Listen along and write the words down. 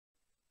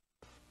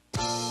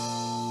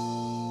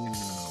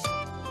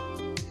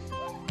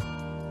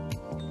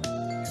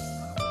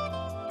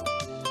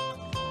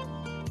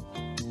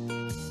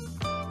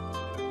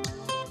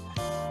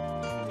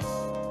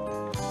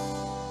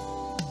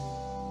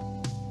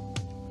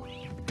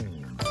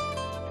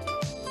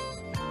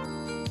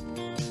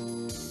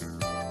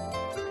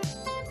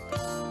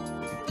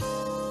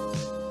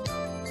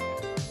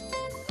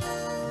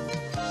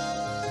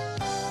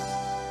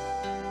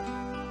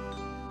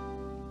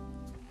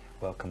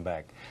come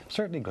back. I'm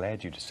certainly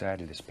glad you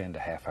decided to spend a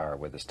half hour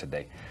with us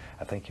today.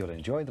 I think you'll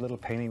enjoy the little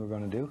painting we're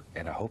going to do,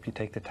 and I hope you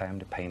take the time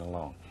to paint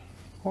along.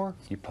 Or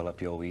you pull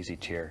up your old easy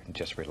chair and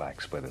just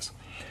relax with us.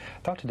 I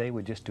thought today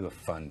we'd just do a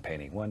fun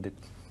painting, one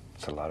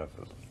that's a lot of,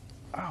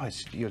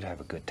 you'll have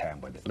a good time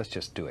with it. Let's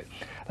just do it.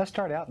 Let's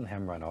start out and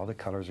have them run all the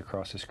colors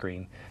across the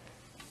screen.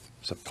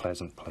 It's a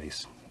pleasant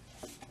place.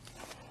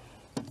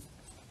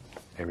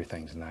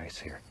 Everything's nice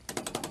here.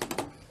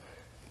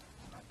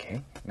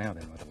 Okay, now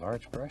then with a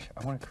large brush,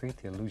 I want to create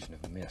the illusion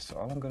of mist. So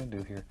all I'm going to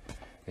do here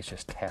is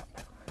just tap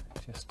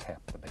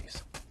the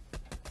base.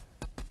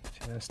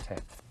 Just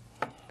tap.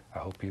 I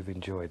hope you've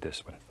enjoyed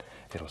this one.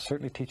 It'll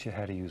certainly teach you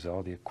how to use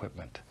all the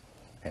equipment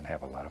and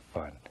have a lot of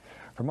fun.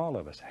 From all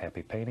of us,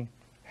 happy painting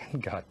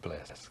and God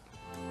bless.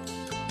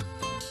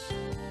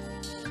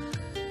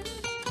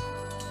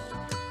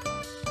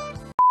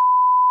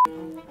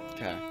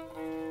 Okay.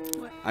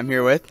 I'm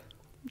here with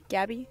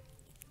Gabby.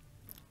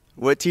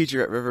 What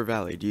teacher at River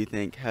Valley do you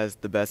think has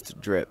the best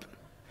drip?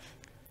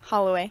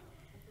 Holloway.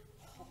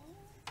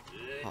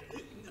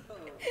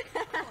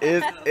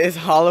 Is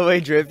Holloway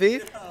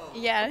drippy?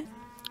 Yeah.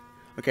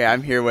 Okay,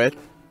 I'm here with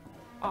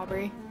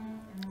Aubrey.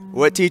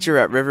 What teacher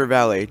at River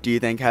Valley do you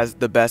think has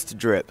the best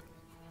drip?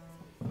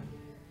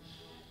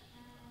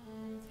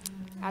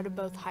 Out of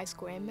both high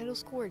school and middle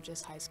school, or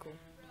just high school?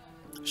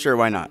 Sure,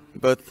 why not?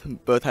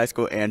 Both high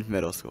school and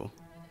middle school.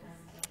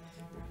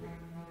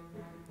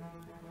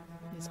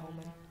 Miss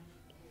Holman.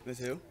 Miss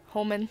who?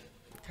 Holman.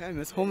 Okay,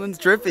 Miss Holman's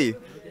drippy.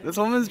 Miss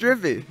Holman's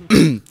drippy.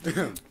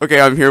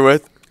 Okay, I'm here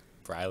with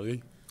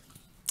Riley.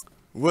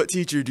 What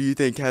teacher do you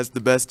think has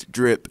the best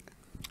drip?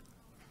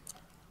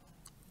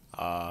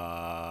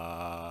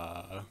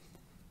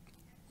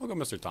 We'll go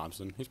Mr.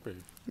 Thompson. He's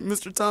pretty.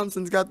 Mr.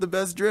 Thompson's got the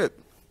best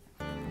drip.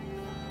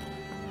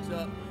 What's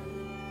up?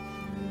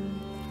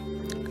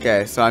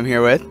 Okay, so I'm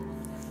here with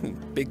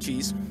Big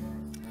Cheese.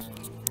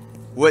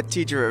 What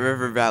teacher at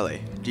River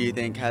Valley do you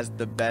think has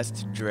the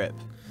best drip?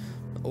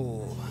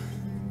 Oh,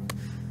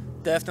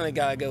 definitely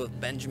gotta go with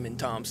Benjamin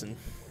Thompson.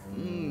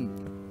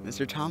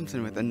 Mr.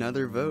 Thompson with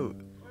another vote.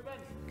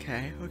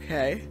 Okay.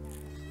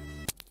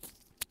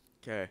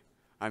 Okay,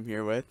 I'm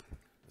here with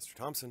Mr.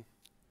 Thompson.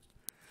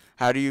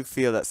 How do you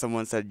feel that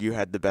someone said you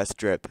had the best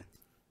drip?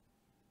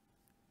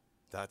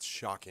 That's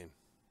shocking.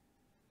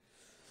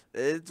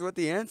 It's what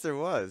the answer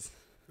was.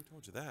 Who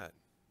told you that?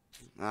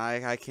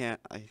 I can't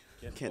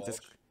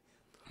divulge?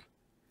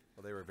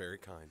 Well, they were very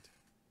kind.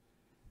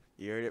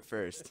 You heard it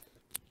first.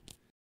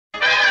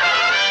 On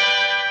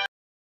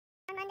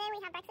Monday,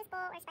 we have breakfast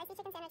bowl or spicy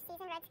chicken sandwich,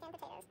 seasoned red skin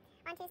potatoes.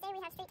 On Tuesday, we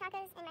have street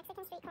tacos and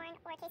Mexican street corn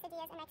or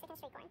quesadillas and Mexican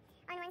street corn.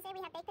 On Wednesday,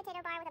 we have baked potato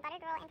bar with a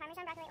buttered roll and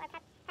Parmesan broccoli or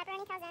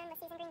pepperoni calzone with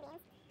seasoned green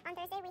beans. On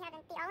Thursday, we have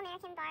the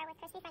All-American bar with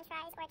crispy french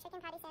fries or a chicken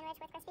patty sandwich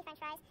with crispy french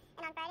fries.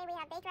 And on Friday, we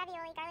have baked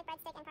ravioli, garlic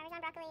breadstick, and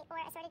Parmesan broccoli or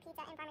assorted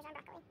pizza and Parmesan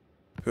broccoli.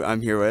 Who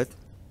I'm here with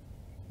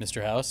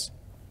Mr. House.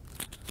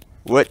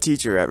 What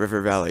teacher at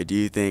River Valley do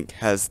you think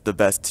has the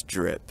best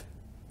drip?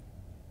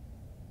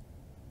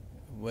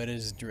 What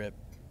is drip?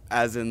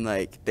 As in,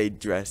 like, they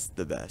dress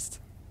the best.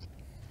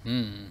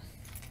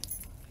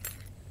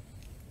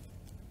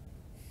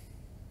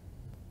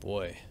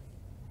 Boy,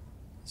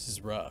 this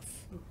is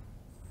rough.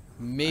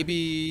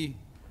 Maybe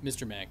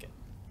Mr. Mackin.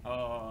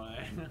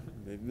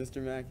 Maybe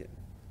Mr. Mackin.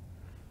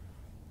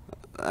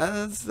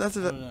 That's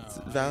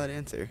a valid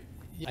answer.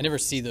 I never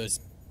see those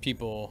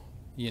people,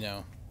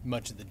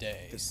 much of the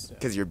day.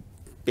 Because you're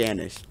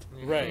banished.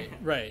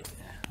 Right.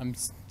 I'm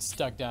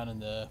stuck down in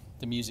the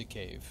music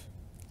cave.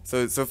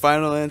 So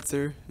final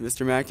answer,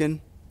 Mr.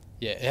 Mackin?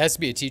 Yeah, it has to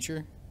be a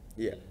teacher?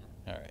 Yeah.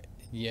 All right.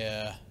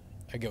 Yeah,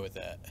 I go with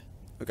that.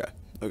 Okay.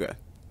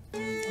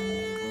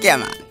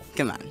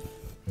 Come on.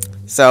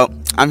 So,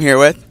 I'm here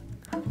with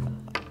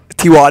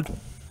T-Wad.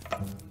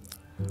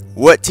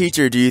 What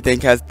teacher do you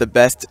think has the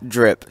best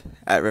drip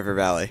at River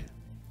Valley?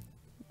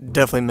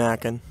 Definitely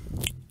Mackin.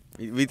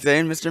 We'd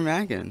saying Mr.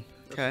 Mackin.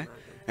 Okay.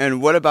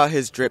 And what about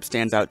his drip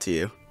stands out to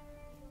you?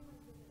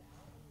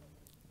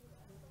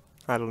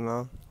 I don't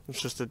know.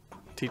 It's just a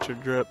teacher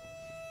drip.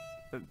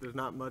 There's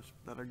not much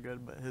that are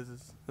good, but his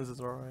is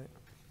alright.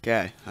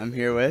 Okay, I'm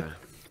here with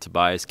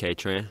Tobias K.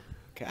 Tran.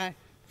 Okay.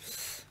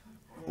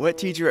 What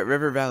teacher at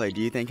River Valley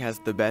do you think has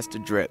the best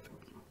drip?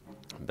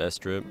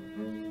 Best drip?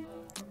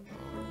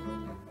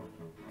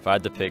 If I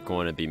had to pick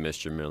one, it'd be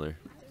Mr. Miller.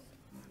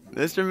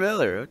 Mr.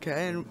 Miller,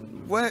 okay.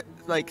 And what,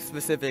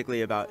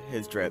 specifically about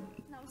his drip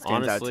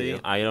stands out to you?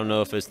 Honestly, I don't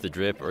know if it's the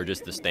drip or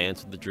just the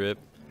stance of the drip,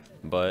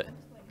 but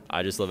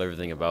I just love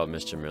everything about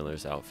Mr.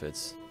 Miller's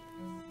outfits.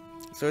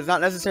 So it's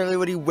not necessarily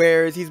what he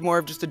wears, he's more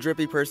of just a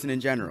drippy person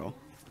in general.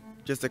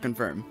 Just to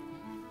confirm.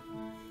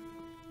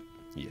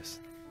 Yes.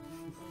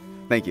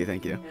 Thank you.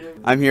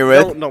 I'm here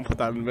with Don't put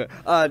that in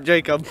there.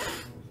 Jacob.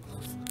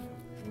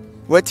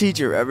 What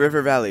teacher at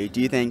River Valley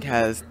do you think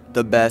has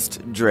the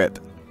best drip?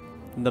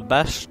 The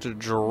best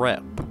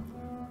drip.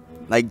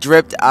 Like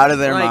dripped out of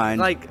their mind.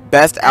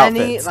 Best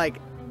outfits.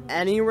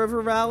 Any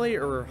River Valley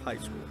or high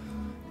school?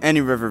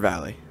 Any River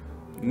Valley.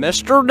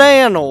 Mr.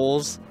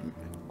 Daniels.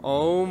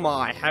 Oh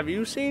my, have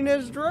you seen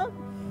his drip?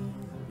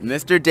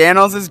 Mr.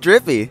 Daniels is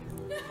drippy.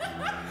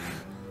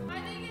 I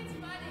think it's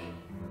funny.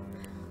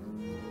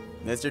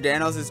 Mr.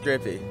 Daniels is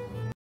drippy.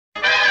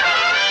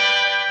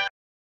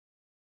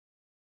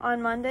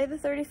 On Monday the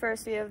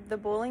 31st, we have the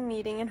bowling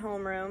meeting in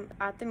homeroom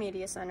at the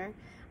Media Center.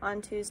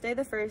 On Tuesday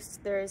the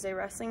 1st, there is a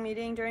wrestling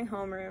meeting during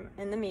homeroom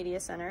in the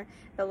Media Center,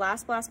 the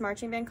Last Blast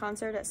Marching Band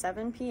concert at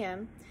 7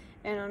 p.m.,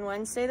 and on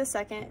Wednesday the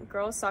 2nd,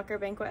 girls soccer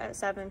banquet at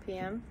 7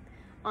 p.m.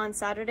 On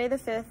Saturday the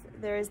 5th,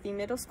 there is the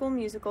middle school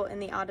musical in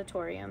the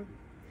auditorium.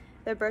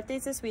 The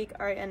birthdays this week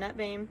are Annette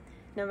Bain,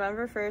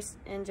 November 1st,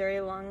 and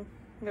Jerry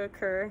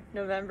Longaker,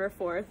 November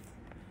 4th.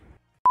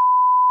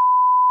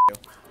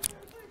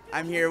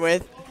 I'm here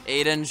with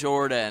Aiden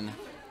Jordan.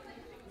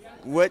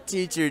 what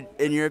teacher,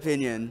 in your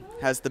opinion,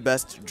 has the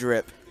best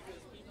drip?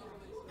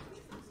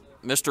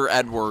 Mr.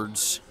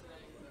 Edwards.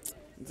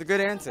 It's a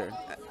good answer.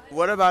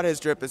 What about his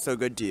drip is so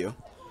good to you?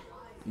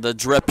 The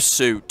drip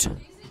suit.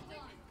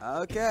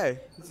 Okay,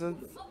 so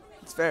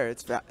it's fair.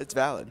 It's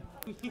valid.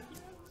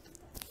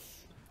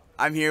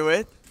 I'm here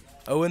with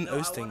Owen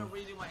Osting.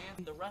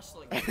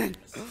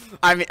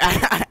 I mean,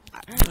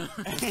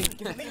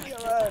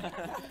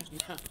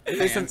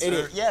 there's some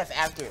idiot. Yes,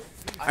 after.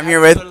 I'm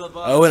here with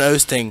Owen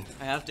Osting.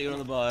 I have to go to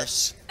the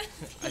bus.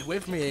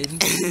 Wait for me,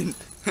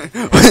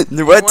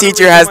 Aiden. What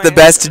teacher has the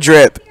best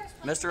drip?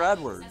 Mr.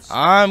 Edwards.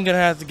 I'm gonna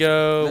have to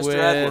go Mr. with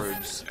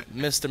Edwards.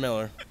 Mr.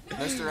 Miller.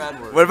 Mr.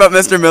 Edwards. What about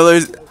Mr.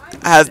 Miller's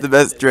has the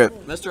best drip?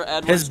 Mr.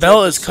 Edwards. His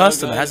belt is so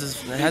custom. good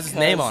It has his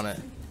name on it.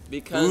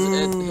 Because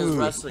his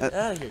wrestling. Get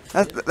out of here.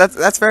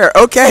 That's fair.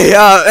 Okay.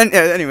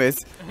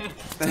 Anyways.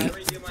 Can I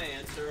redo my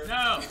answer?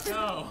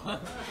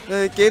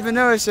 The Gabe and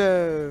Noah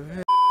show.